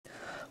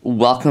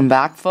Welcome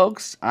back,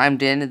 folks. I'm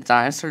Danny the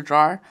Dinosaur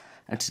Jar,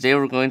 and today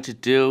we're going to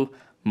do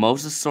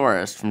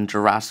Mosasaurus from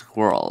Jurassic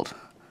World.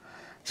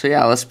 So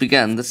yeah, let's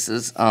begin. This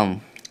is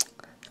going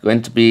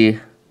to be a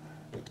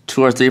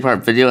 2 or 3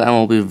 part video and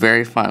will be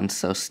very fun,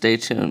 so stay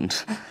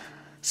tuned.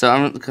 So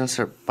I'm going to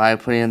start by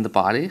putting in the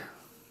body.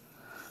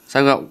 So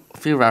I've got a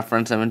few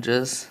reference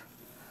images,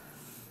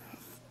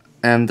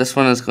 and this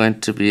one is going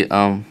to be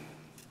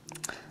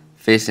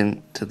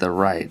facing to the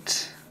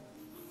right.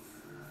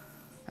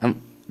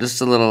 Just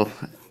a little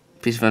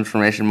piece of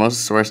information,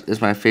 Mosasaurus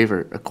is my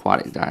favorite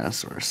aquatic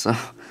dinosaur, so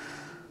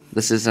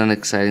this is an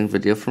exciting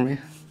video for me.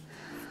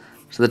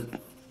 So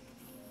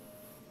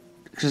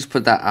just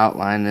put that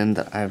outline in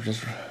that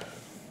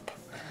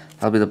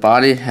that'll be the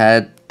body,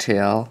 head,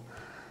 tail,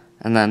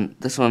 and then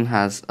this one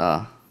has,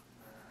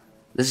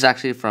 this is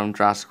actually from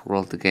Jurassic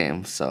World the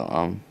game,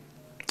 so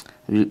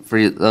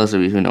for those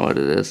of you who know what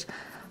it is,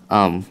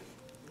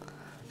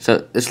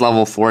 so it's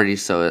level 40,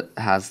 so it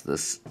has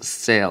this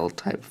sail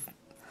type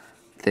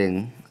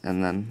thing,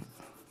 and then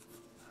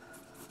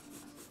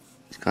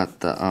it's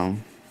got the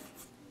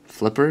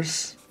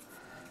flippers,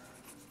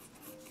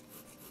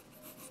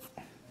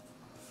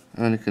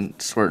 and then you can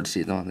sort of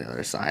see them on the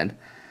other side,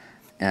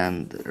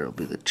 and there'll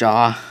be the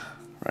jaw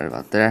right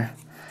about there.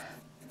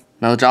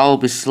 Now the jaw will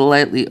be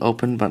slightly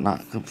open but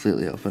not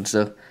completely open,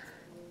 so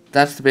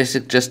that's the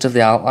basic gist of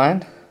the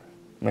outline.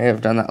 May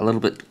have done that a little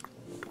bit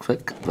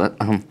quick, but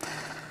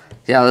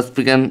yeah, let's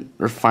begin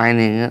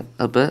refining it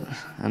a bit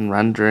and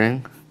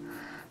rendering.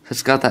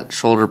 It's got that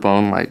shoulder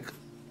bone like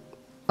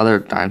other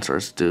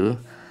dinosaurs do,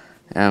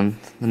 and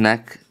the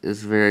neck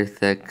is very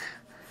thick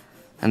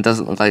and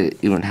doesn't look like it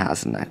even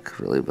has a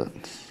neck really, but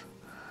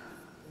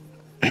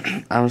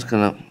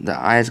the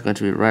eye is going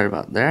to be right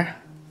about there.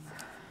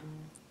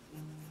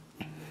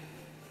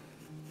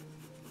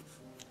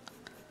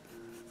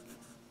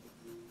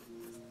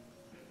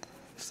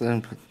 So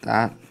then put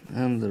that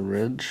in the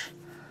ridge.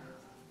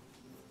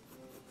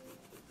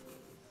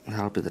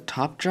 That'll be the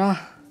top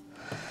jaw.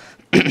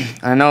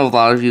 I know a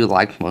lot of you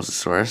like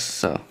Mosasaurus,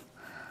 so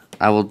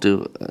I will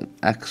do an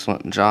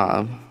excellent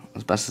job,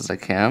 as best as I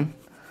can,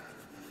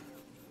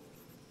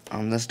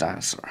 on this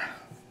dinosaur.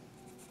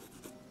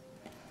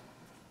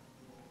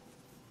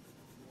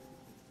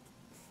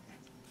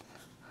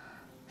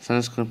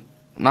 So I'm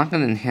not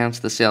going to enhance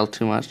the sail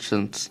too much,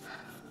 since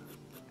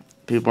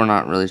people are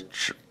not really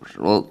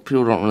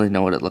people don't really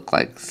know what it looked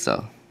like,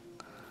 so.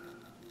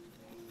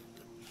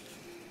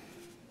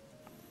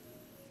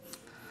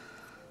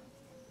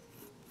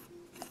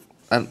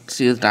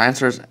 See, with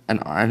dinosaurs,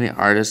 and any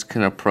artist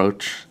can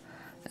approach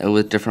it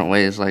with different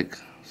ways. Like,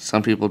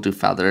 some people do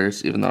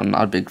feathers, even though I'm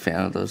not a big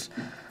fan of those.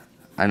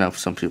 I know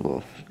some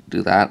people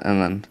do that,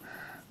 and then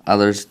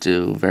others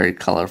do very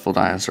colorful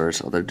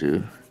dinosaurs. Others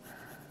do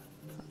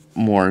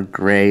more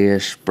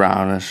grayish,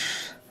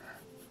 brownish,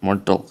 more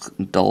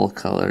dull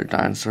colored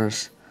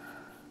dinosaurs.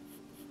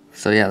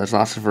 So yeah, there's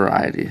lots of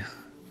variety.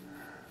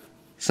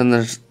 So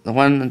there's the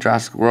one in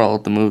Jurassic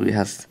World, the movie,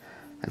 has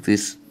like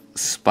these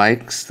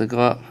spikes that go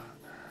up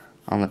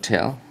on the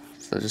tail,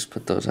 so just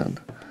put those in.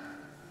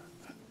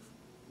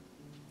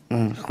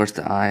 And of course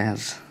the eye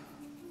has,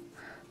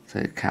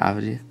 say, a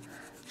cavity.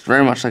 It's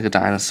very much like a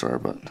dinosaur,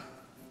 but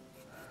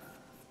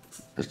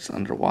it's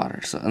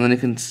underwater. So, and then you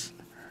can,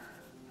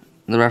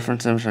 the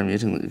reference image I'm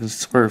using, you can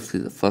sort of see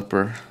the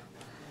flipper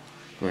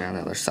going on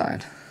the other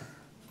side.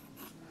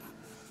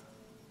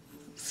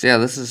 So yeah,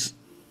 this is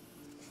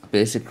a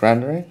basic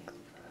rendering.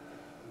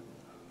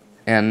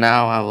 And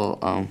now I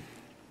will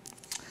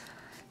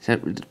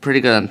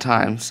pretty good on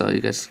time, so you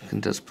guys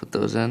can just put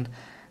those in.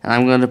 And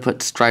I'm going to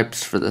put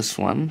stripes for this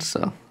one,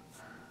 so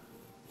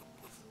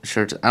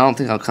I don't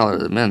think I'll color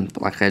them in,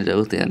 but like I did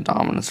with the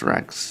Indominus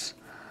Rex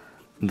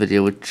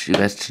video, which you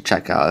guys should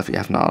check out if you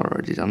have not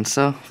already done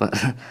so. But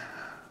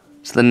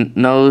so the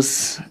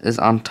nose is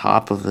on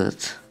top of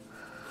it,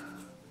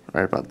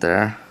 right about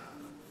there,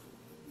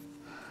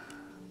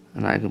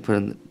 and I can put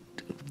in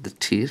the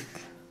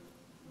teeth.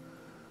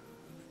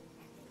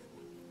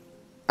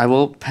 I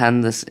will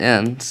pen this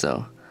in,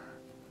 so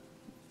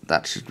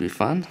that should be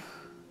fun.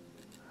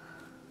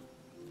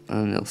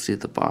 And you'll see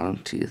the bottom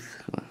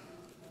teeth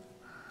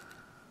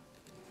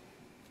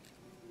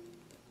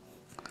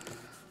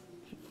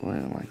going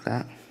in like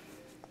that.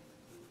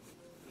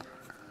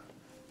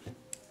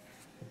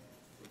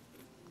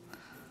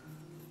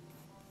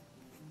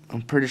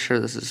 I'm pretty sure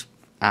this is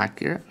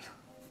accurate,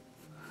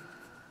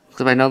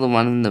 because I know the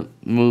one in the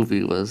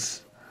movie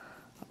was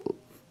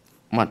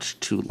much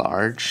too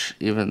large,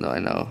 even though I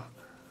know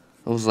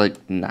it was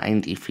like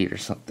 90 feet or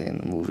something in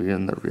the movie,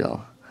 and the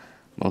real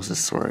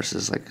Mosasaurus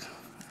is like,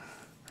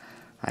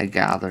 I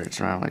gather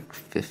it's around like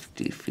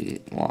 50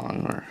 feet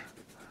long or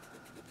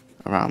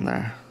around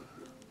there.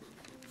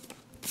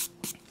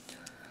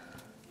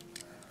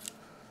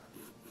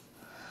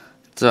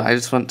 So I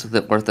just went to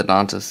the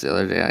orthodontist the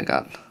other day. I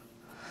got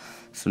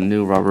some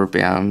new rubber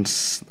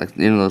bands, like,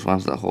 you know, those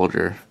ones that hold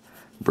your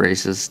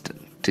braces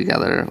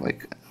together,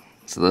 like,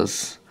 so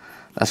those.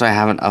 That's why I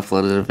haven't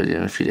uploaded a video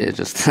in a few days,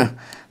 just my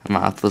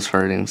mouth was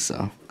hurting,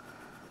 so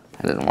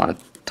I didn't want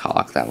to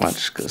talk that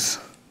much because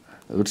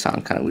it would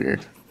sound kind of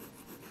weird.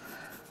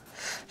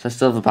 So I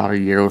still have about a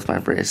year with my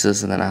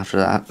braces, and then after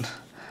that,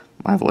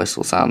 my voice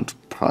will sound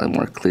probably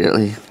more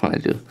clearly when I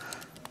do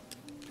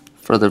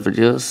further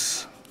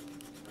videos,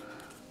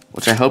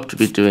 which I hope to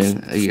be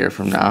doing a year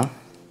from now,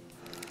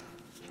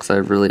 because I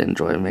really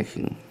enjoy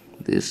making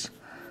these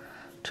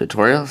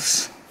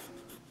tutorials.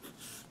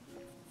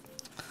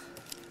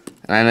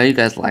 And I know you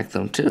guys like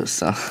them too,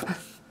 so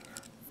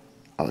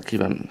I'll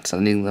keep on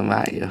sending them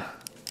at you.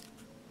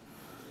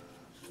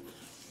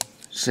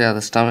 So yeah,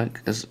 the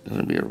stomach is going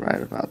to be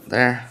right about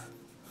there.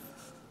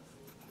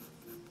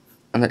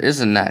 And there is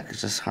a neck,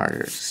 it's just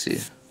harder to see.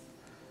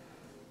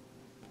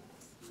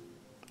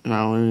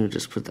 Now when you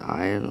just put the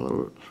eye in a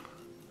little bit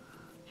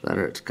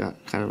better, it's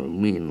got kind of a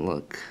mean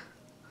look.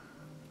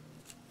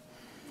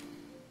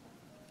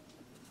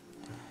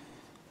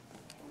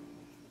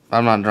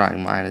 I'm not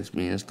drawing mine as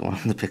mean as the one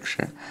in the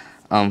picture.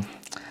 So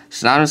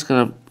now I'm just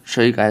going to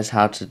show you guys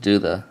how to do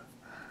the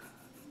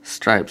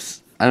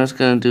stripes. I'm just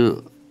going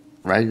to do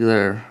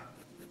regular,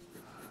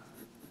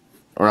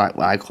 or what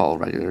I call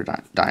regular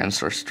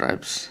dinosaur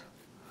stripes,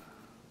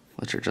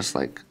 which are just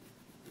like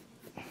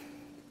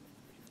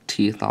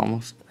teeth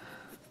almost,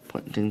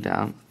 pointing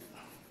down.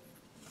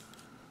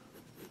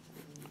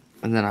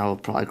 And then I will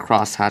probably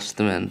cross-hatch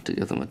them in to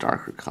give them a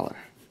darker color.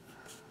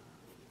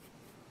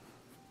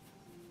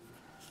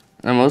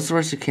 Now most of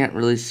us, you can't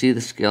really see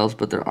the scales,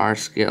 but there are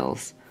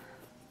scales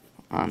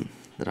on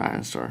the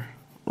dinosaur.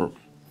 Or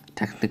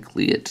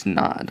technically it's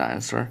not a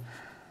dinosaur,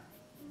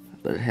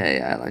 but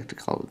hey, I like to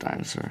call it a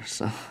dinosaur,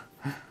 so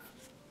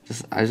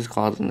I just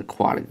call it an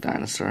aquatic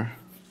dinosaur.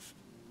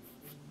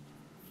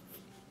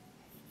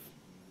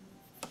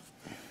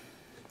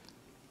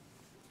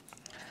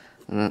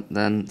 And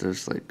then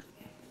there's like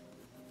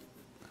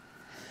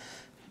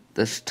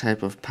this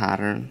type of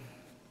pattern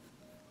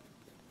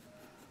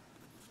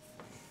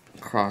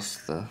across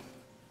the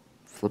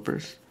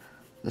flippers.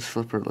 This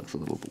flipper looks a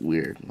little bit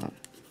weird. I'll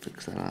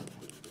fix that up.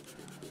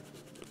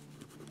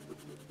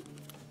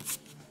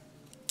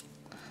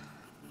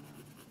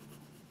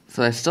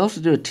 So I still have to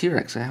do a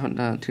T-Rex. I haven't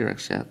done a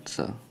T-Rex yet,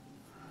 so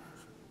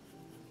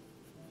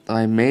though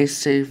I may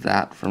save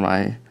that for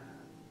my,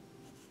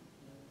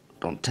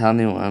 don't tell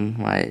anyone,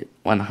 my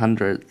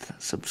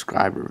 100th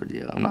subscriber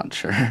video. I'm not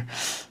sure.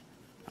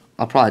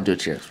 I'll probably do a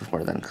T-Rex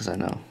before then, because I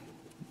know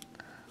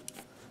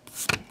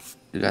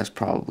you guys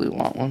probably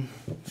want one,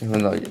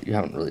 even though you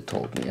haven't really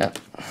told me yet.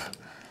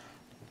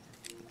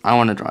 I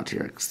want to draw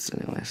T-Rex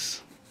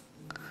anyways,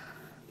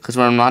 because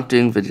when I'm not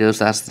doing videos,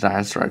 that's the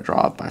dinosaur I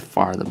draw by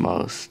far the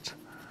most.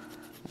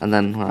 And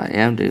then when I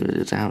am doing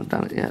videos, I haven't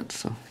done it yet,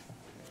 so.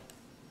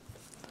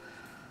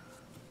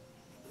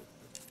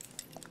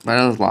 But I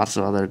know there's lots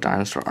of other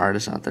dinosaur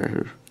artists out there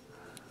who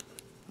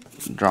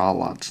draw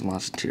lots and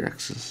lots of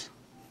T-Rexes.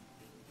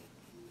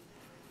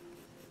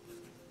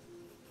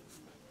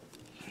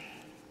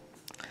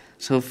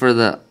 So for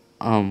the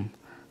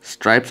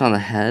stripes on the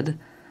head,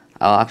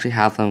 I'll actually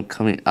have them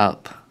coming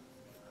up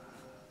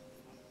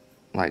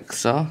like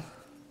so.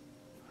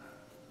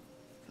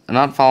 I'm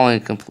not following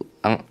complete.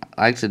 I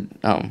like to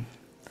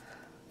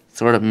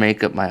sort of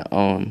make up my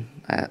own.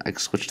 I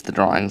switch the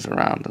drawings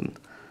around, and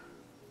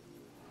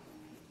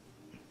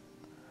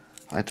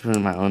I like to put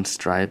in my own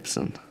stripes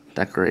and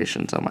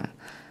decorations on my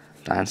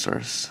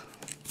dinosaurs.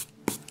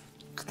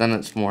 'Cause then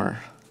it's more.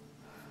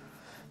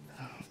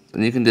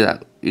 And you can do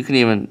that. You can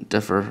even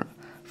differ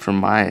from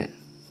my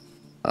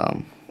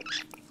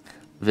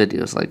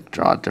videos, like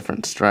draw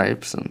different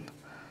stripes and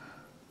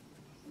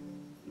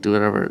do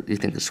whatever you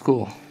think is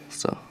cool.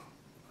 So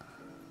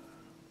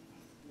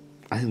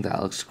I think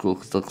that looks cool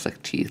because it looks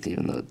like teeth,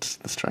 even though it's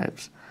the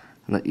stripes.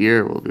 And the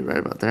ear will be right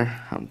about there.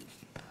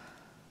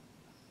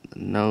 The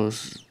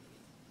nose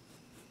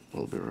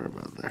will be right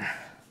about there.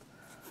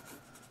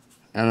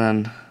 And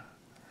then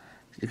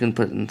you can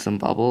put in some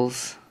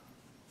bubbles.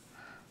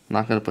 I'm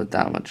not going to put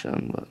that much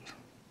in, but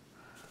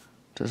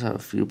just have a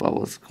few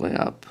bubbles going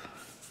up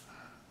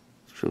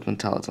so people can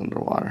tell it's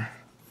underwater.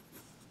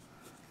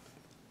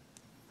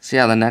 So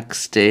yeah, the next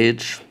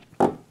stage,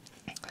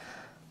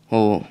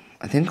 well,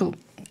 I think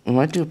we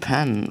might do a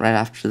pen right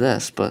after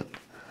this, but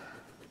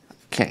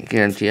can't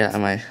guarantee it. I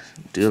might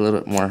do a little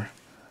bit more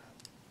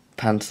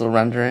pencil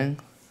rendering.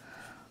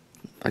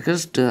 I could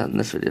just do that in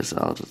this video,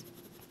 so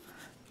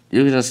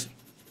you can just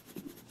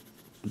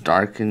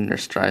darken your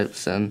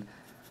stripes in.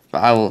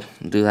 But I will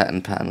do that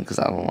in pen because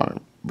I don't want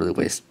to really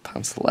waste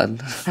pencil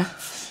lead.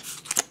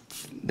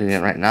 Doing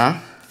it right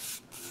now.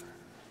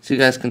 So you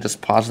guys can just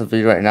pause the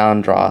video right now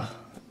and draw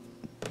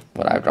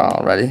what I've drawn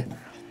already.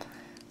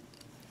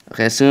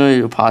 Okay, as soon as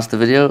you pause the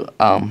video,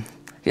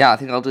 yeah, I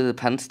think I'll do the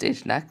pen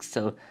stage next.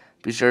 So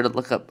be sure to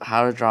look up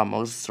how to draw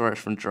Mosasaurus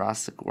from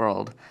Jurassic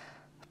World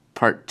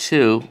Part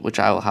 2, which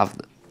I will have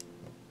to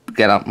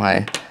get out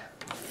my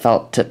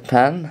felt tip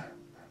pen,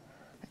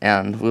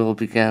 and we will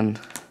begin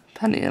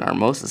penning in our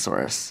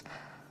Mosasaurus.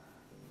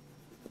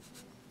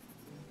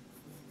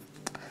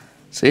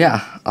 So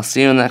yeah, I'll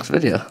see you in the next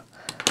video.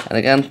 And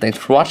again, thanks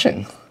for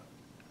watching.